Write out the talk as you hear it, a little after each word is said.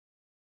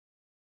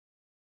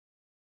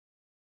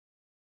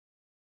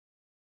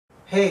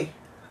Hey,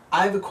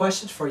 I have a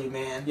question for you,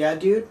 man. Yeah,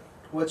 dude?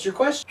 What's your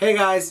question? Hey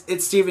guys,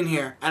 it's Steven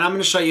here, and I'm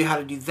going to show you how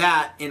to do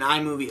that in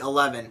iMovie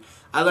 11.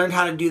 I learned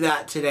how to do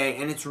that today,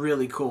 and it's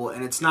really cool,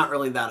 and it's not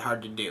really that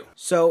hard to do.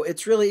 So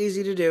it's really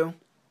easy to do.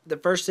 The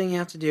first thing you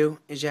have to do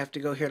is you have to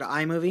go here to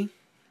iMovie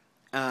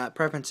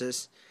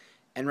Preferences,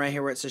 and right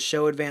here where it says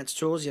Show Advanced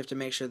Tools, you have to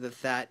make sure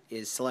that that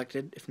is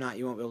selected. If not,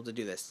 you won't be able to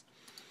do this.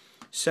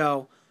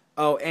 So,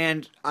 oh,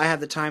 and I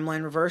have the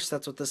timeline reverse.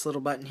 That's what this little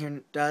button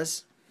here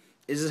does.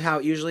 This is how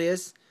it usually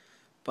is,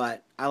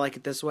 but I like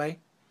it this way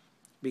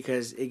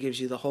because it gives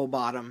you the whole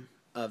bottom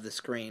of the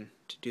screen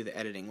to do the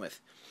editing with.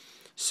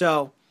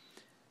 So,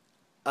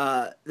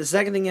 the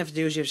second thing you have to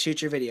do is you have to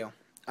shoot your video.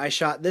 I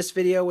shot this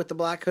video with the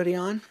black hoodie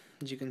on,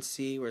 as you can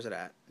see. Where's it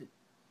at?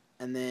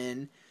 And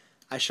then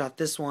I shot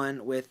this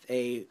one with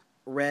a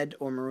red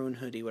or maroon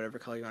hoodie, whatever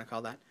color you want to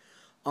call that,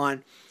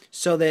 on,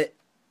 so that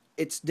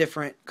it's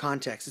different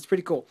context. It's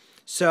pretty cool.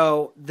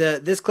 So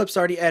this clip's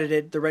already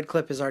edited. The red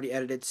clip is already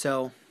edited.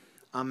 So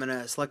I'm going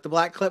to select the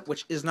black clip,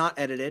 which is not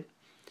edited,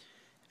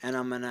 and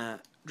I'm going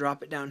to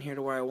drop it down here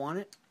to where I want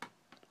it.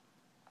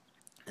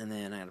 And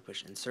then I got to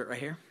push insert right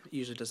here. It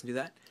usually doesn't do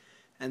that.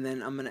 And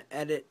then I'm going to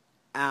edit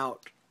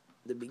out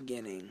the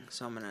beginning.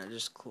 So I'm going to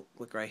just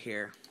click right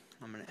here.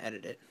 I'm going to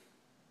edit it.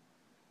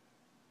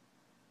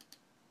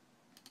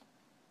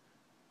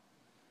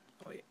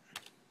 Oh, wait.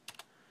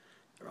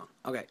 Wrong.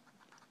 Okay.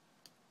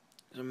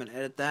 So I'm going to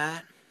edit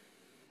that.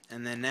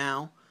 And then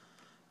now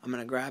I'm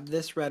going to grab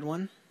this red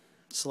one,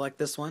 select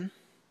this one,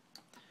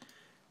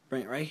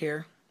 bring it right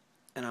here,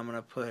 and I'm going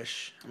to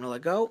push, I'm going to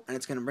let go, and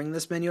it's going to bring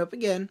this menu up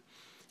again,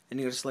 and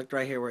you're going to select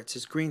right here where it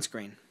says green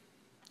screen.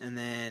 And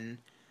then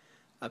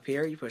up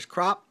here you push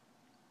crop,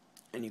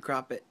 and you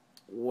crop it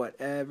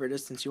whatever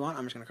distance you want.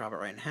 I'm just going to crop it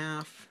right in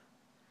half,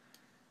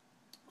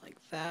 like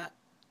that.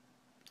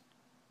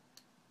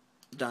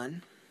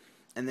 Done.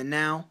 And then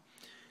now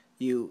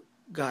you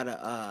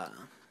gotta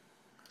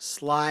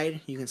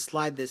slide. You can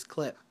slide this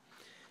clip,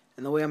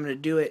 and the way I'm going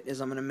to do it is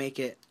I'm going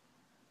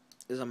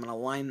to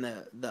line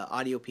the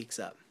audio peaks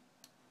up.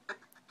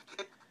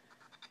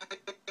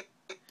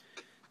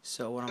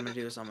 So what I'm going to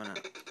do is I'm going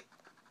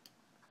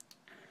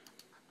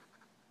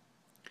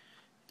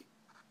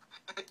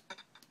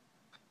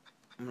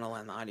to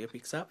line the audio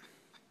peaks up.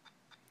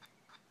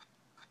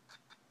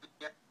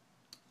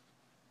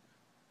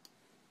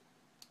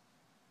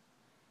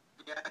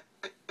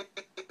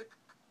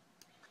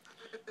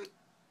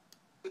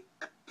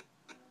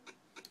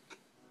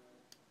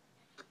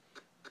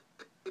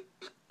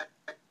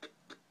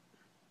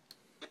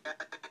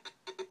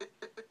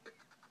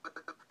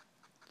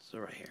 So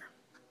right here.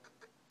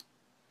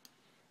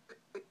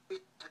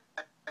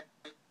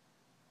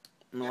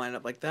 I'm going to line it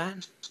up like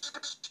that.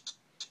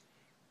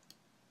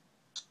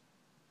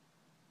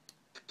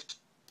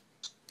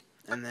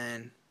 And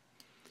then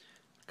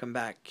come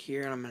back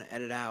here and I'm going to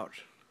edit out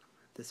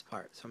this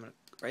part. So I'm going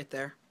to, right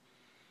there,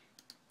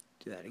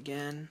 do that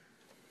again.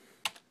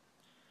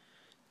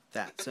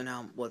 That. So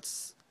now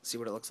let's see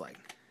what it looks like.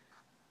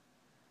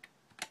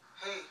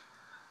 Hey,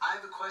 I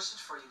have a question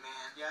for you,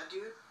 man. Yeah,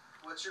 dude?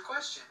 What's your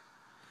question?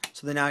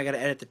 So then now I got to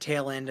edit the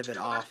tail end of it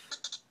off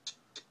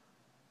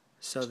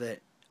so that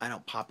I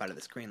don't pop out of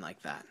the screen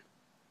like that.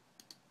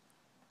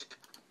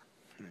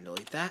 I'm going to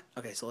delete that.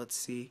 Okay, so let's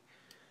see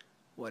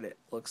what it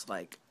looks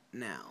like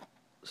now.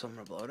 So I'm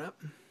going to blow it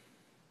up.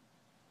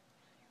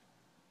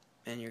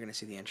 And you're going to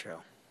see the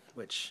intro,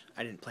 which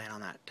I didn't plan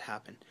on that to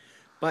happen.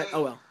 But, hey,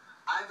 oh well.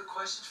 I have a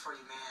question for you,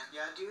 man.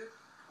 Yeah, dude?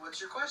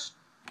 What's your question?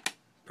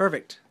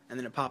 Perfect. And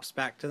then it pops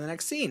back to the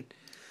next scene.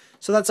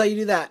 So that's how you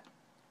do that.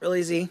 Real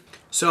easy.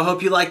 So I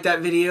hope you liked that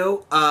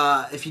video.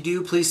 If you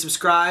do, please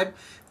subscribe,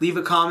 leave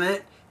a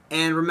comment,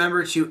 and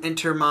remember to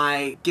enter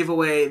my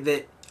giveaway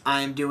that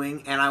I am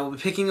doing. And I will be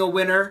picking a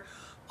winner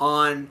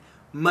on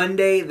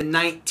Monday the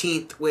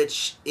 19th,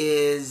 which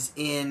is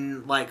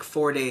in like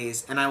 4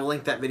 days. And I will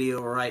link that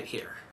video right here.